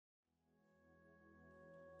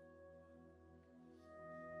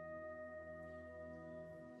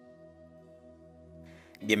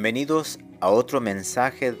Bienvenidos a otro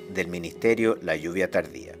mensaje del ministerio La Lluvia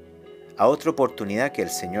Tardía, a otra oportunidad que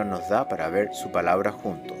el Señor nos da para ver su palabra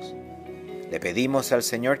juntos. Le pedimos al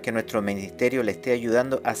Señor que nuestro ministerio le esté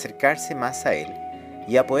ayudando a acercarse más a Él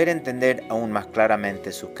y a poder entender aún más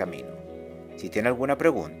claramente sus caminos. Si tiene alguna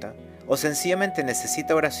pregunta o sencillamente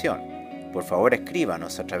necesita oración, por favor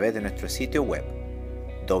escríbanos a través de nuestro sitio web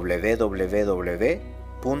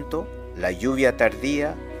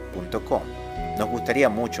www.layuviatardía.com. Nos gustaría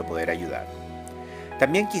mucho poder ayudar.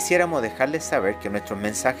 También quisiéramos dejarles saber que nuestros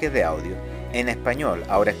mensajes de audio en español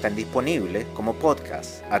ahora están disponibles como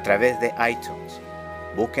podcast a través de iTunes.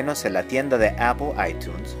 Búsquenos en la tienda de Apple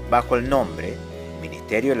iTunes bajo el nombre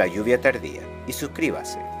Ministerio La Lluvia Tardía y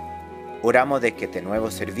suscríbase. Oramos de que este nuevo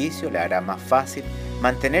servicio le hará más fácil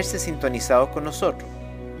mantenerse sintonizados con nosotros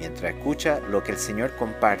mientras escucha lo que el Señor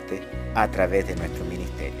comparte a través de nuestro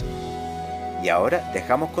ministerio. Y ahora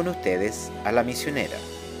dejamos con ustedes a la misionera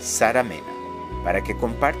Sara Mena para que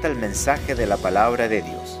comparta el mensaje de la palabra de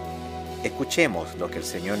Dios. Escuchemos lo que el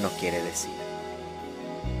Señor nos quiere decir.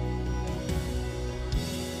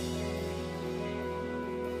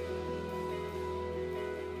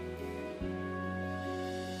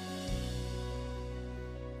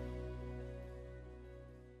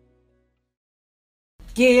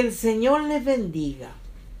 Que el Señor les bendiga.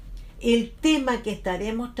 El tema que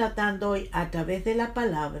estaremos tratando hoy a través de la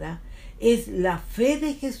palabra es la fe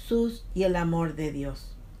de Jesús y el amor de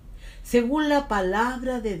Dios. Según la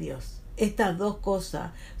palabra de Dios, estas dos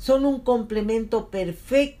cosas son un complemento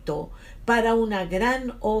perfecto para una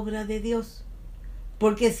gran obra de Dios.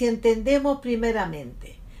 Porque si entendemos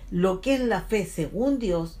primeramente lo que es la fe según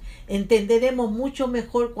Dios, entenderemos mucho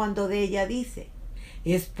mejor cuando de ella dice: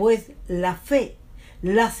 es pues la fe,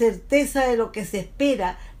 la certeza de lo que se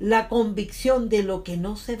espera, la convicción de lo que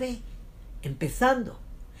no se ve. Empezando,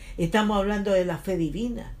 estamos hablando de la fe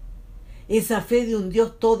divina, esa fe de un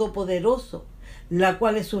Dios todopoderoso, la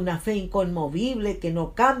cual es una fe inconmovible que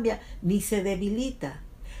no cambia ni se debilita.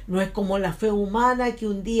 No es como la fe humana que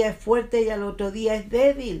un día es fuerte y al otro día es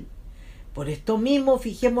débil. Por esto mismo,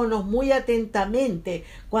 fijémonos muy atentamente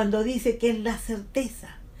cuando dice que es la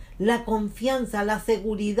certeza, la confianza, la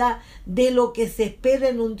seguridad de lo que se espera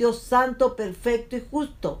en un Dios santo, perfecto y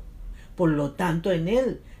justo. Por lo tanto, en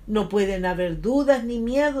Él no pueden haber dudas ni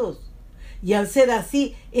miedos. Y al ser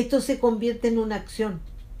así, esto se convierte en una acción,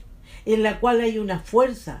 en la cual hay una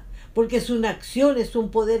fuerza, porque es una acción, es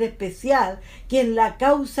un poder especial, que es la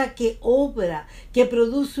causa que obra, que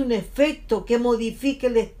produce un efecto, que modifica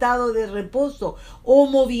el estado de reposo o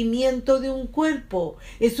movimiento de un cuerpo.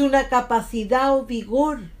 Es una capacidad o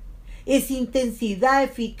vigor. Es intensidad,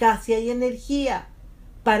 eficacia y energía.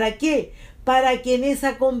 ¿Para qué? Para que en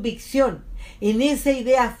esa convicción, en esa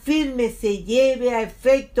idea firme se lleve a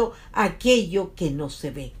efecto aquello que no se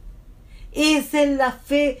ve. Esa es la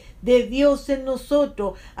fe de Dios en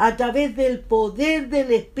nosotros a través del poder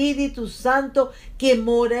del Espíritu Santo que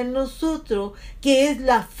mora en nosotros, que es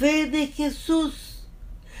la fe de Jesús.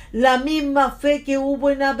 La misma fe que hubo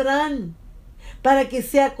en Abraham, para que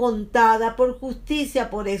sea contada por justicia.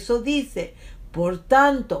 Por eso dice: por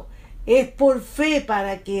tanto, es por fe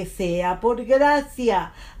para que sea por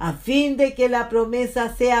gracia, a fin de que la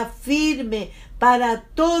promesa sea firme para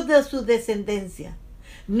toda su descendencia,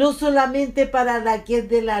 no solamente para la que es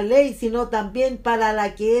de la ley, sino también para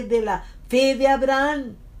la que es de la fe de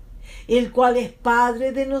Abraham, el cual es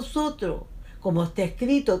Padre de nosotros. Como está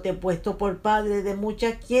escrito: te he puesto por Padre de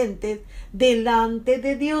muchas gentes delante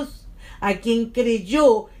de Dios, a quien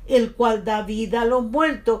creyó, el cual da vida a los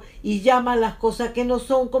muertos y llama a las cosas que no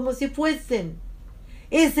son como si fuesen.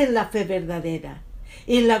 Esa es la fe verdadera,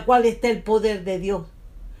 en la cual está el poder de Dios.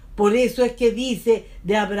 Por eso es que dice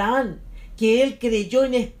de Abraham que él creyó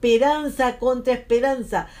en esperanza contra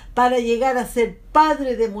esperanza para llegar a ser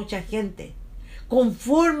padre de mucha gente.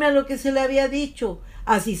 Conforme a lo que se le había dicho,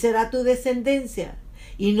 así será tu descendencia.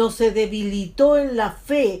 Y no se debilitó en la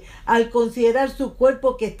fe al considerar su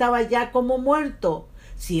cuerpo que estaba ya como muerto,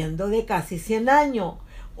 siendo de casi 100 años,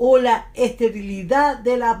 o la esterilidad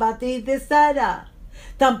de la matriz de Sara.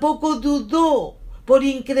 Tampoco dudó por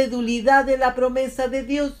incredulidad de la promesa de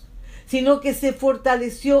Dios, sino que se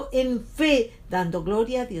fortaleció en fe, dando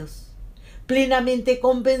gloria a Dios, plenamente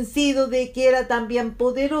convencido de que era también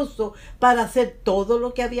poderoso para hacer todo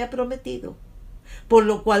lo que había prometido, por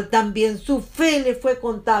lo cual también su fe le fue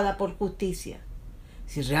contada por justicia.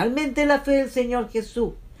 Si realmente la fe del Señor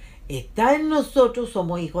Jesús está en nosotros,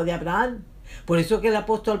 somos hijos de Abraham. Por eso que el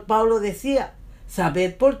apóstol Pablo decía: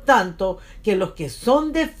 sabed por tanto que los que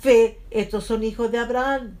son de fe, estos son hijos de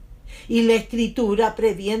Abraham. Y la Escritura,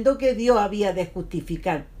 previendo que Dios había de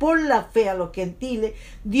justificar por la fe a los gentiles,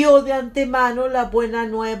 dio de antemano la buena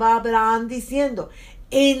nueva a Abraham, diciendo: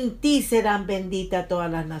 en ti serán benditas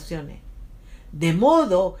todas las naciones. De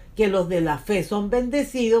modo que los de la fe son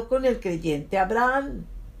bendecidos con el creyente Abraham.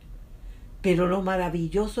 Pero lo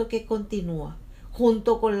maravilloso que continúa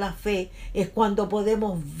junto con la fe es cuando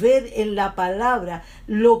podemos ver en la palabra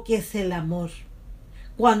lo que es el amor.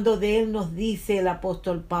 Cuando de él nos dice el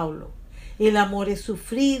apóstol Pablo: el amor es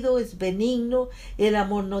sufrido, es benigno, el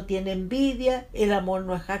amor no tiene envidia, el amor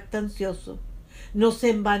no es jactancioso, no se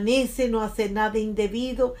envanece, no hace nada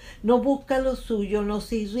indebido, no busca lo suyo, no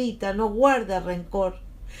se irrita, no guarda rencor,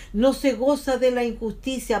 no se goza de la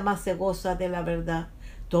injusticia, mas se goza de la verdad.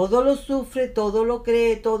 Todo lo sufre, todo lo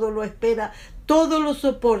cree, todo lo espera, todo lo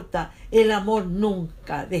soporta. El amor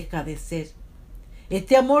nunca deja de ser.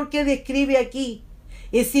 Este amor que describe aquí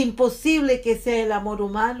es imposible que sea el amor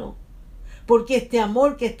humano, porque este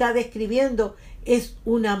amor que está describiendo es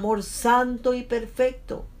un amor santo y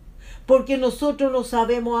perfecto, porque nosotros no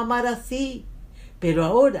sabemos amar así. Pero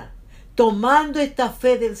ahora, tomando esta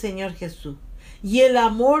fe del Señor Jesús y el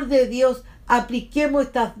amor de Dios, apliquemos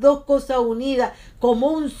estas dos cosas unidas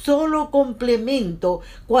como un solo complemento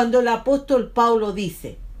cuando el apóstol Pablo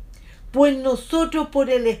dice: pues nosotros por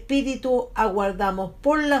el Espíritu aguardamos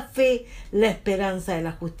por la fe la esperanza de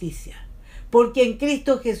la justicia. Porque en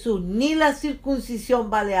Cristo Jesús ni la circuncisión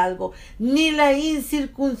vale algo, ni la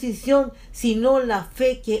incircuncisión, sino la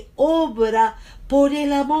fe que obra por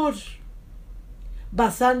el amor.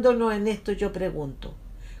 Basándonos en esto, yo pregunto: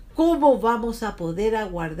 ¿cómo vamos a poder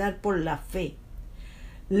aguardar por la fe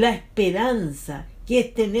la esperanza, que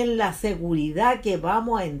es tener la seguridad que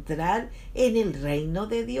vamos a entrar en el reino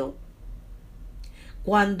de Dios?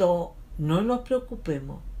 Cuando no nos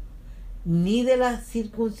preocupemos ni de la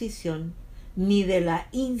circuncisión, ni de la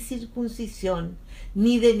incircuncisión,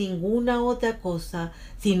 ni de ninguna otra cosa,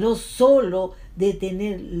 sino solo de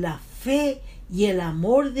tener la fe y el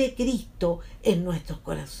amor de Cristo en nuestros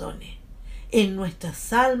corazones, en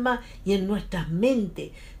nuestras almas y en nuestras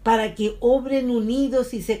mentes, para que obren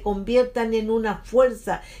unidos y se conviertan en una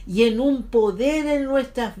fuerza y en un poder en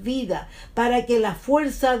nuestras vidas, para que la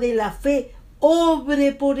fuerza de la fe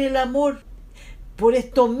obre por el amor. Por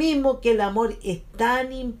esto mismo que el amor es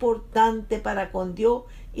tan importante para con Dios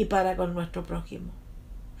y para con nuestro prójimo.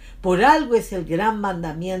 Por algo es el gran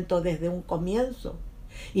mandamiento desde un comienzo.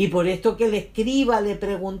 Y por esto que el escriba le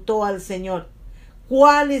preguntó al Señor: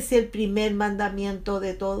 ¿cuál es el primer mandamiento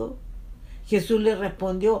de todo? Jesús le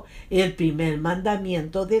respondió: el primer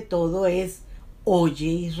mandamiento de todo es: oye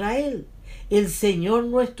Israel, el Señor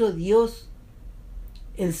nuestro Dios,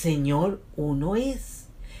 el Señor uno es.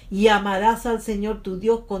 Y amarás al Señor tu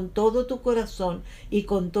Dios con todo tu corazón y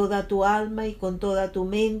con toda tu alma y con toda tu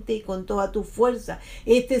mente y con toda tu fuerza.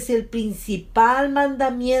 Este es el principal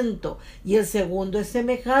mandamiento. Y el segundo es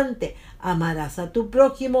semejante: amarás a tu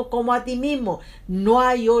prójimo como a ti mismo. No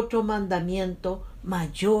hay otro mandamiento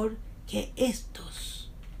mayor que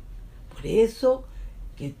estos. Por eso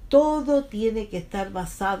que todo tiene que estar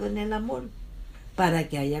basado en el amor, para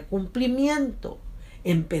que haya cumplimiento.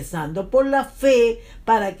 Empezando por la fe,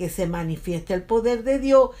 para que se manifieste el poder de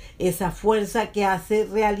Dios, esa fuerza que hace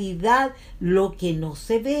realidad lo que no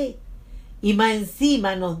se ve. Y más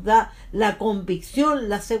encima nos da la convicción,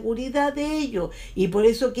 la seguridad de ello. Y por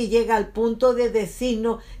eso que llega al punto de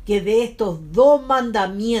decirnos que de estos dos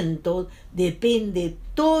mandamientos depende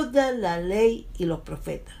toda la ley y los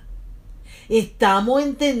profetas. ¿Estamos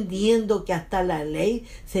entendiendo que hasta la ley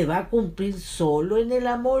se va a cumplir solo en el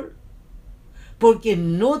amor? Porque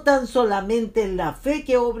no tan solamente es la fe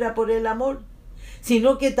que obra por el amor,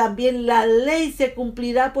 sino que también la ley se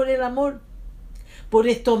cumplirá por el amor. Por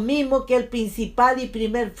esto mismo que el principal y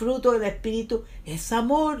primer fruto del Espíritu es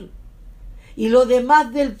amor. Y lo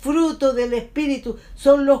demás del fruto del Espíritu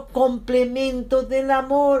son los complementos del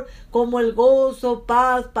amor, como el gozo,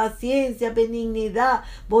 paz, paciencia, benignidad,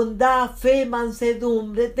 bondad, fe,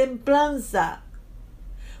 mansedumbre, templanza.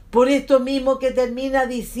 Por esto mismo que termina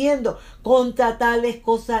diciendo: contra tales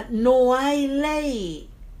cosas no hay ley.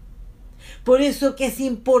 Por eso que es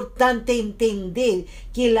importante entender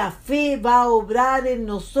que la fe va a obrar en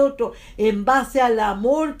nosotros en base al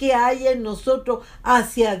amor que hay en nosotros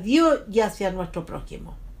hacia Dios y hacia nuestro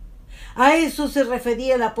prójimo. A eso se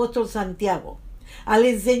refería el apóstol Santiago, al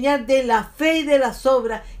enseñar de la fe y de las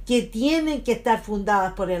obras que tienen que estar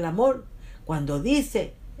fundadas por el amor, cuando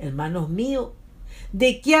dice: hermanos míos,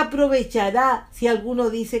 ¿de qué aprovechará si alguno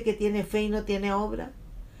dice que tiene fe y no tiene obra?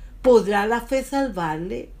 ¿Podrá la fe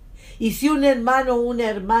salvarle? Y si un hermano o una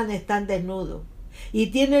hermana están desnudos y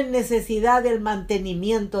tienen necesidad del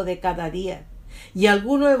mantenimiento de cada día. Y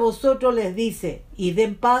alguno de vosotros les dice, id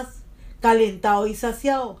en paz, calentados y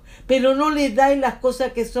saciados, pero no les dais las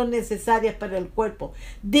cosas que son necesarias para el cuerpo.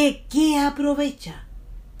 ¿De qué aprovecha?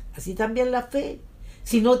 Así también la fe,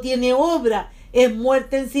 si no tiene obra, es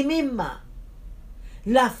muerta en sí misma.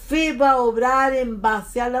 La fe va a obrar en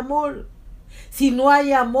base al amor. Si no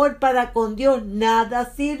hay amor para con Dios,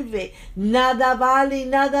 nada sirve, nada vale y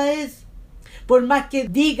nada es. Por más que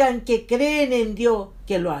digan que creen en Dios,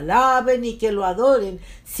 que lo alaben y que lo adoren,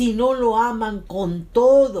 si no lo aman con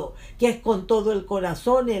todo, que es con todo el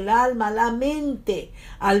corazón, el alma, la mente,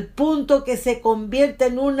 al punto que se convierte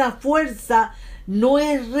en una fuerza, no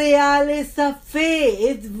es real esa fe,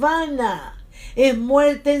 es vana, es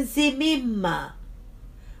muerta en sí misma.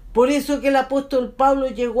 Por eso que el apóstol Pablo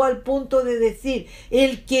llegó al punto de decir,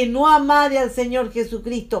 el que no amare al Señor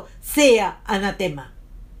Jesucristo sea anatema.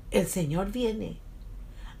 El Señor viene.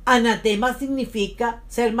 Anatema significa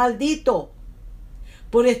ser maldito.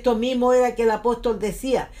 Por esto mismo era que el apóstol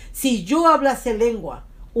decía, si yo hablase lengua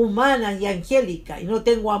humana y angélica y no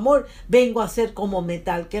tengo amor, vengo a ser como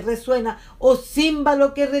metal que resuena o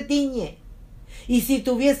címbalo que retiñe. Y si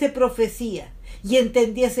tuviese profecía y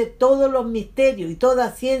entendiese todos los misterios y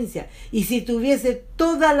toda ciencia, y si tuviese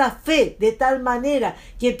toda la fe de tal manera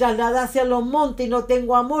que trasladase a los montes y no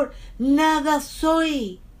tengo amor, nada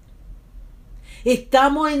soy.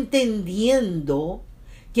 Estamos entendiendo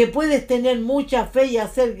que puedes tener mucha fe y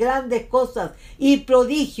hacer grandes cosas y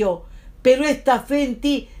prodigios, pero esta fe en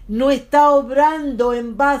ti no está obrando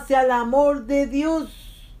en base al amor de Dios.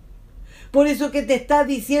 Por eso que te está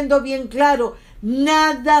diciendo bien claro,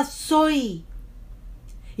 nada soy.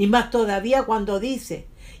 Y más todavía cuando dice,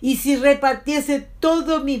 y si repartiese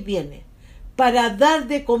todos mis bienes para dar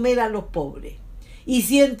de comer a los pobres, y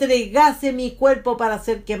si entregase mi cuerpo para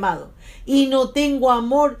ser quemado, y no tengo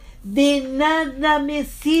amor, de nada me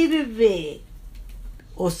sirve.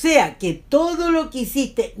 O sea que todo lo que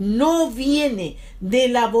hiciste no viene de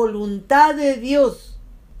la voluntad de Dios.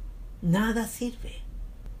 Nada sirve.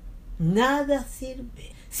 Nada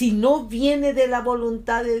sirve. Si no viene de la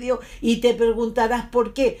voluntad de Dios. Y te preguntarás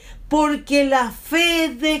por qué. Porque la fe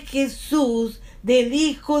de Jesús, del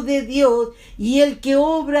Hijo de Dios, y el que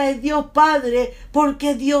obra es Dios Padre,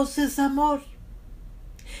 porque Dios es amor.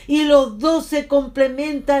 Y los dos se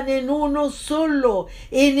complementan en uno solo,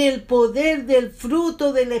 en el poder del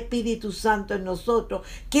fruto del Espíritu Santo en nosotros,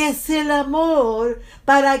 que es el amor,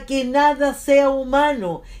 para que nada sea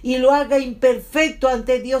humano y lo haga imperfecto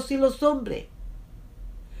ante Dios y los hombres,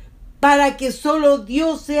 para que solo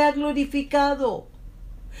Dios sea glorificado.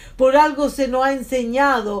 Por algo se nos ha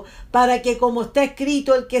enseñado, para que como está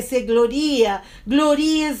escrito, el que se gloría,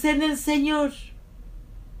 gloríese en el Señor.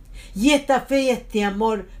 Y esta fe y este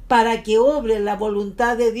amor, para que obre la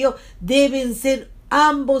voluntad de Dios, deben ser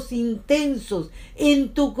ambos intensos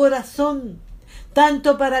en tu corazón,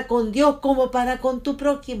 tanto para con Dios como para con tu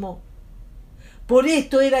prójimo. Por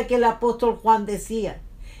esto era que el apóstol Juan decía,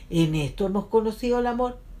 en esto hemos conocido el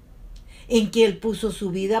amor, en que Él puso su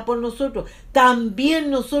vida por nosotros. También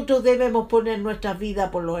nosotros debemos poner nuestra vida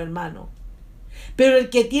por los hermanos. Pero el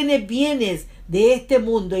que tiene bienes de este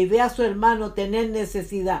mundo y ve a su hermano tener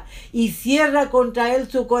necesidad y cierra contra él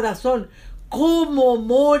su corazón, ¿cómo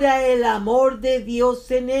mora el amor de Dios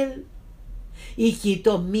en él?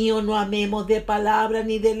 Hijitos míos, no amemos de palabra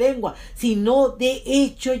ni de lengua, sino de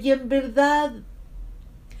hecho y en verdad.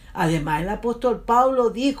 Además, el apóstol Pablo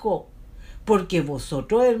dijo, porque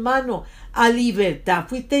vosotros, hermanos, a libertad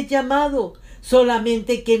fuisteis llamados,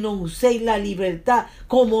 solamente que no uséis la libertad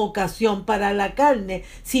como ocasión para la carne,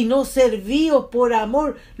 sino servíos por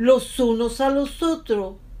amor los unos a los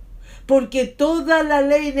otros. Porque toda la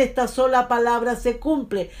ley en esta sola palabra se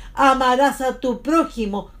cumple: amarás a tu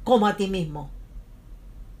prójimo como a ti mismo.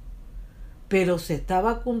 Pero ¿se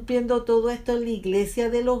estaba cumpliendo todo esto en la iglesia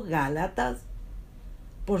de los Gálatas?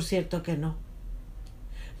 Por cierto que no.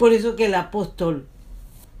 Por eso que el apóstol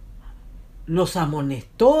los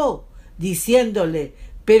amonestó, diciéndole,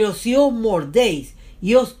 pero si os mordéis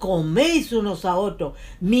y os coméis unos a otros,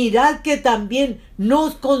 mirad que también no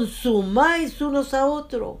os consumáis unos a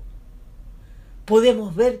otros.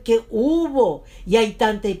 Podemos ver que hubo y hay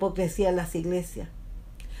tanta hipocresía en las iglesias,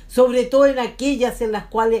 sobre todo en aquellas en las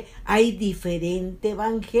cuales hay diferente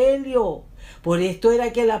evangelio. Por esto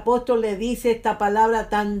era que el apóstol le dice esta palabra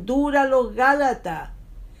tan dura a los Gálatas.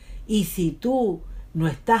 Y si tú no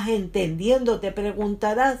estás entendiendo, te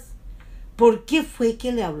preguntarás, ¿por qué fue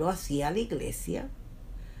que le habló así a la iglesia?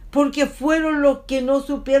 Porque fueron los que no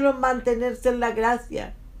supieron mantenerse en la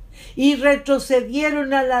gracia y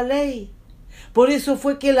retrocedieron a la ley. Por eso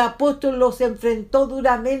fue que el apóstol los enfrentó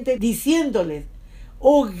duramente diciéndoles: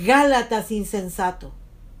 oh Gálatas insensatos,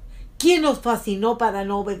 ¿quién os fascinó para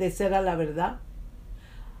no obedecer a la verdad?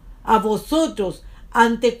 A vosotros,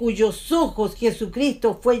 ante cuyos ojos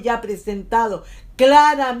Jesucristo fue ya presentado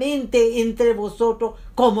claramente entre vosotros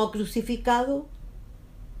como crucificado.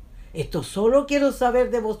 Esto solo quiero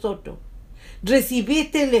saber de vosotros: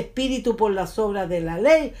 ¿recibiste el Espíritu por las obras de la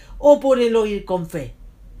ley o por el oír con fe?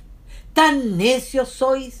 ¿Tan necios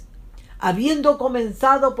sois? Habiendo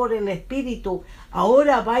comenzado por el Espíritu,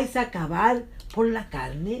 ¿ahora vais a acabar por la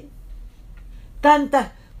carne?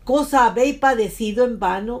 ¿Tantas cosas habéis padecido en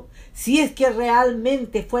vano, si es que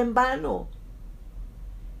realmente fue en vano?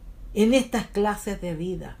 En estas clases de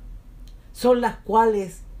vida son las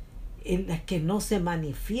cuales en las que no se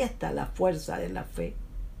manifiesta la fuerza de la fe,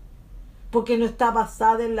 porque no está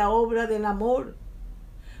basada en la obra del amor,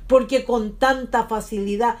 porque con tanta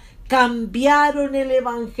facilidad cambiaron el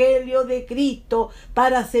Evangelio de Cristo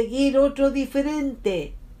para seguir otro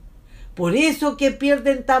diferente. Por eso que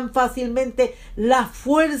pierden tan fácilmente la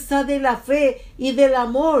fuerza de la fe y del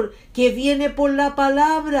amor que viene por la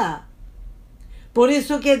palabra. Por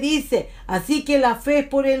eso que dice: así que la fe es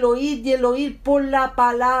por el oír y el oír por la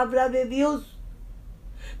palabra de Dios.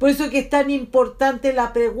 Por eso que es tan importante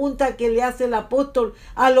la pregunta que le hace el apóstol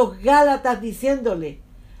a los Gálatas diciéndole: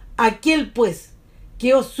 aquel pues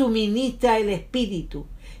que os suministra el Espíritu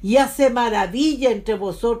y hace maravilla entre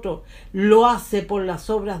vosotros, ¿lo hace por las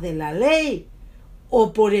obras de la ley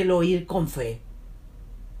o por el oír con fe?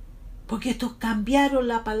 Porque estos cambiaron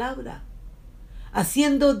la palabra,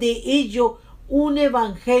 haciendo de ello un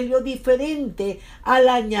evangelio diferente al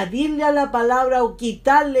añadirle a la palabra o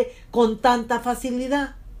quitarle con tanta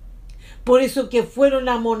facilidad. Por eso que fueron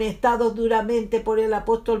amonestados duramente por el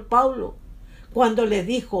apóstol Pablo, cuando les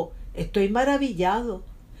dijo: estoy maravillado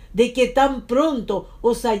de que tan pronto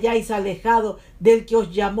os hayáis alejado del que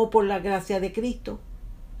os llamó por la gracia de Cristo,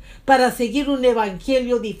 para seguir un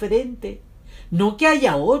evangelio diferente. No que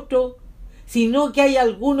haya otro, sino que hay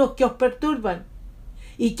algunos que os perturban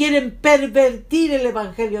y quieren pervertir el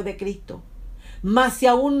evangelio de Cristo. Mas si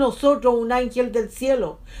aún nosotros, un ángel del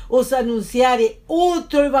cielo, os anunciare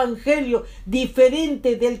otro evangelio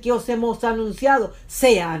diferente del que os hemos anunciado,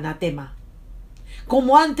 sea anatema.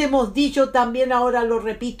 Como antes hemos dicho, también ahora lo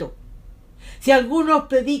repito: si alguno os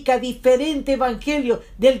predica diferente evangelio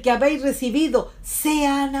del que habéis recibido,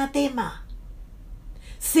 sea anatema,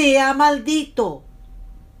 sea maldito.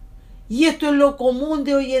 Y esto es lo común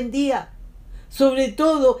de hoy en día, sobre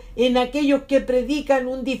todo en aquellos que predican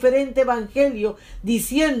un diferente evangelio,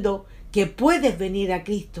 diciendo que puedes venir a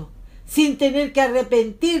Cristo sin tener que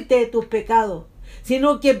arrepentirte de tus pecados,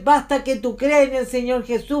 sino que basta que tú creas en el Señor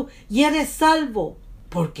Jesús y eres salvo,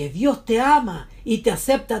 porque Dios te ama y te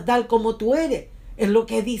acepta tal como tú eres. Es lo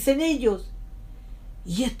que dicen ellos.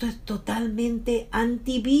 Y esto es totalmente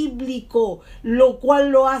antibíblico, lo cual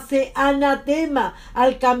lo hace anatema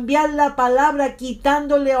al cambiar la palabra,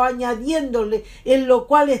 quitándole o añadiéndole, en lo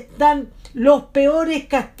cual están los peores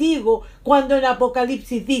castigos, cuando en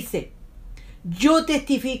Apocalipsis dice: yo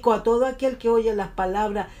testifico a todo aquel que oye las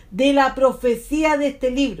palabras de la profecía de este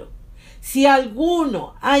libro. Si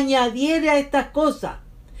alguno añadiere a estas cosas,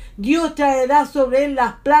 Dios traerá sobre él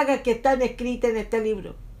las plagas que están escritas en este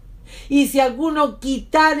libro. Y si alguno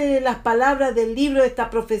quitare de las palabras del libro de esta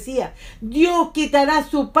profecía, Dios quitará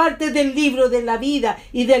su parte del libro de la vida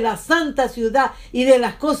y de la santa ciudad y de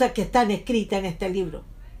las cosas que están escritas en este libro.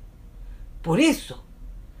 Por eso,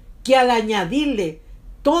 que al añadirle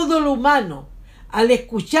todo lo humano, al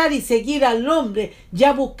escuchar y seguir al hombre,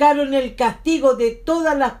 ya buscaron el castigo de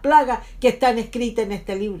todas las plagas que están escritas en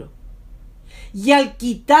este libro. Y al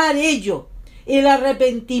quitar ello, el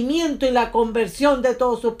arrepentimiento y la conversión de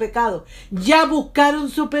todos sus pecados, ya buscaron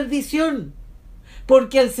su perdición,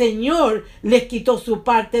 porque el Señor les quitó su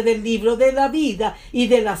parte del libro de la vida y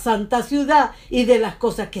de la santa ciudad y de las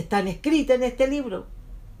cosas que están escritas en este libro.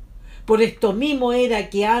 Por esto mismo era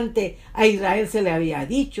que antes a Israel se le había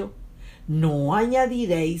dicho: no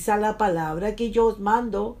añadiréis a la palabra que yo os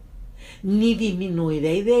mando, ni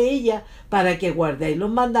disminuiréis de ella, para que guardéis los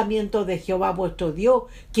mandamientos de Jehová vuestro Dios,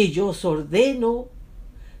 que yo os ordeno.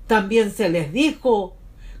 También se les dijo: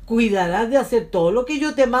 cuidarás de hacer todo lo que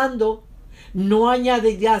yo te mando, no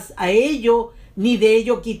añadirás a ello, ni de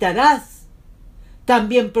ello quitarás.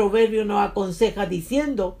 También Proverbio nos aconseja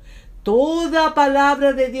diciendo: toda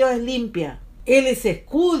palabra de Dios es limpia, Él es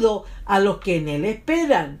escudo a los que en Él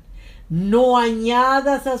esperan. No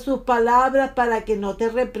añadas a sus palabras para que no te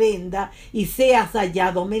reprenda y seas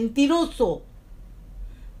hallado mentiroso.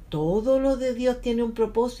 Todo lo de Dios tiene un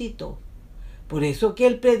propósito. Por eso que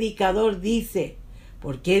el predicador dice,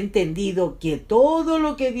 porque he entendido que todo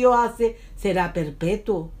lo que Dios hace será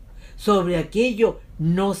perpetuo. Sobre aquello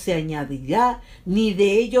no se añadirá, ni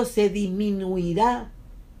de ello se disminuirá.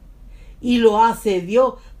 Y lo hace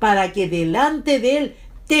Dios para que delante de Él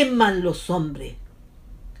teman los hombres.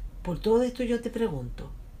 Por todo esto yo te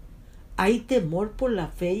pregunto, ¿hay temor por la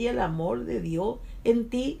fe y el amor de Dios en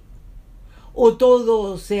ti? ¿O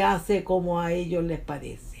todo se hace como a ellos les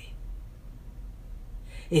parece?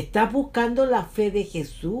 ¿Estás buscando la fe de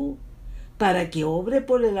Jesús para que obre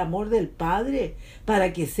por el amor del Padre,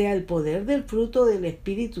 para que sea el poder del fruto del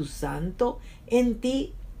Espíritu Santo en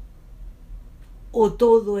ti? ¿O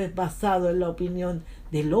todo es basado en la opinión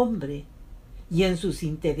del hombre y en sus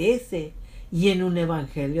intereses y en un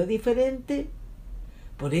evangelio diferente?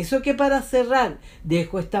 Por eso que para cerrar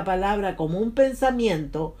dejo esta palabra como un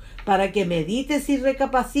pensamiento para que medites y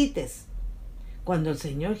recapacites. Cuando el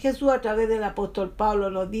Señor Jesús a través del apóstol Pablo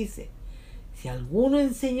nos dice, si alguno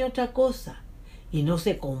enseña otra cosa y no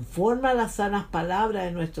se conforma a las sanas palabras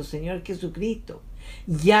de nuestro Señor Jesucristo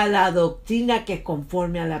y a la doctrina que es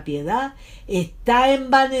conforme a la piedad, está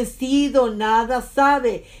envanecido, nada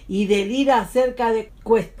sabe y delira acerca de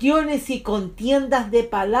cuestiones y contiendas de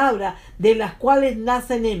palabras, de las cuales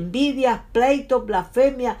nacen envidias, pleitos,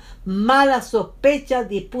 blasfemias, malas sospechas,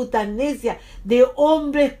 disputas necias, de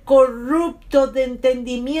hombres corruptos de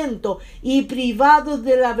entendimiento y privados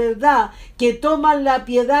de la verdad, que toman la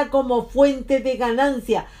piedad como fuente de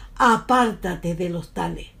ganancia. Apártate de los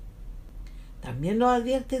tales. También nos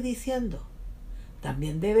advierte diciendo,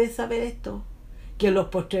 también debes saber esto, que en los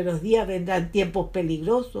postreros días vendrán tiempos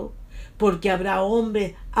peligrosos, porque habrá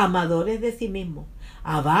hombres amadores de sí mismos,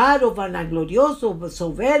 avaros, vanagloriosos,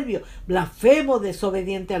 soberbios, blasfemos,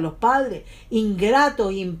 desobedientes a los padres,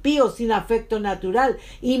 ingratos, impíos, sin afecto natural,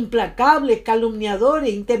 implacables,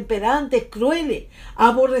 calumniadores, intemperantes, crueles,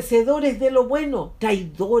 aborrecedores de lo bueno,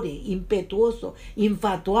 traidores, impetuosos,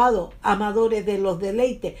 infatuados, amadores de los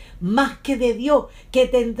deleites, más que de Dios, que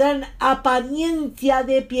tendrán apariencia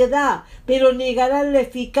de piedad, pero negarán la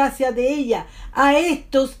eficacia de ella. A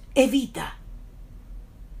estos evita.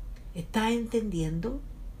 ¿Estás entendiendo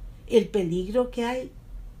el peligro que hay?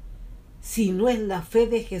 Si no es la fe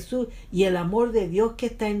de Jesús y el amor de Dios que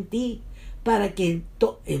está en ti, para que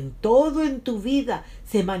en todo en tu vida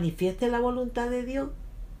se manifieste la voluntad de Dios.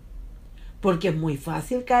 Porque es muy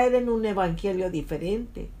fácil caer en un evangelio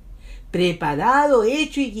diferente, preparado,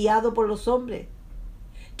 hecho y guiado por los hombres,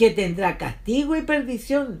 que tendrá castigo y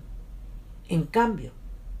perdición. En cambio,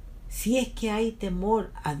 si es que hay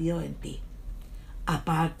temor a Dios en ti,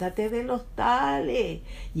 apártate de los tales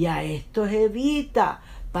y a estos evita,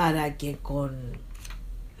 para que con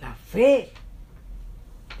la fe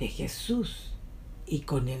de Jesús y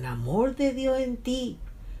con el amor de Dios en ti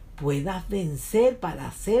puedas vencer para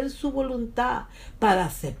hacer su voluntad, para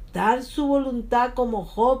aceptar su voluntad, como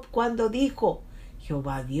Job cuando dijo,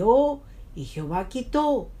 Jehová dio y Jehová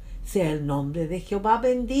quitó, sea el nombre de Jehová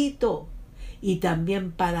bendito. Y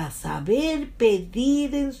también para saber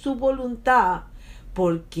pedir en su voluntad,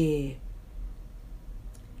 porque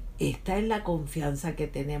esta es la confianza que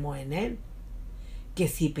tenemos en Él, que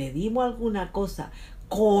si pedimos alguna cosa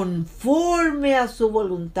conforme a su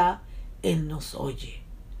voluntad, Él nos oye.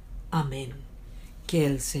 Amén. Que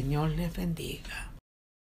el Señor les bendiga.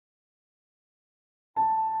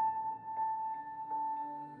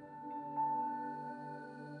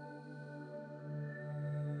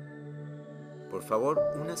 Por favor,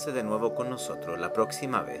 únase de nuevo con nosotros la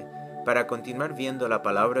próxima vez para continuar viendo la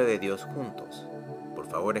palabra de Dios juntos. Por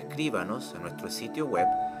favor, escríbanos a nuestro sitio web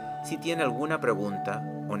si tiene alguna pregunta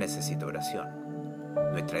o necesita oración.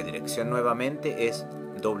 Nuestra dirección nuevamente es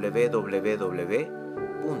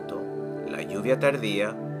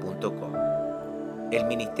www.layuviatardía.com. El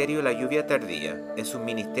Ministerio La Lluvia Tardía es un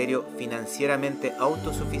ministerio financieramente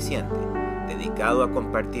autosuficiente, dedicado a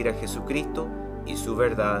compartir a Jesucristo y su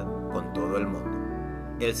verdad con todo el mundo.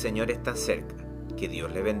 El Señor está cerca. Que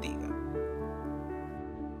Dios le bendiga.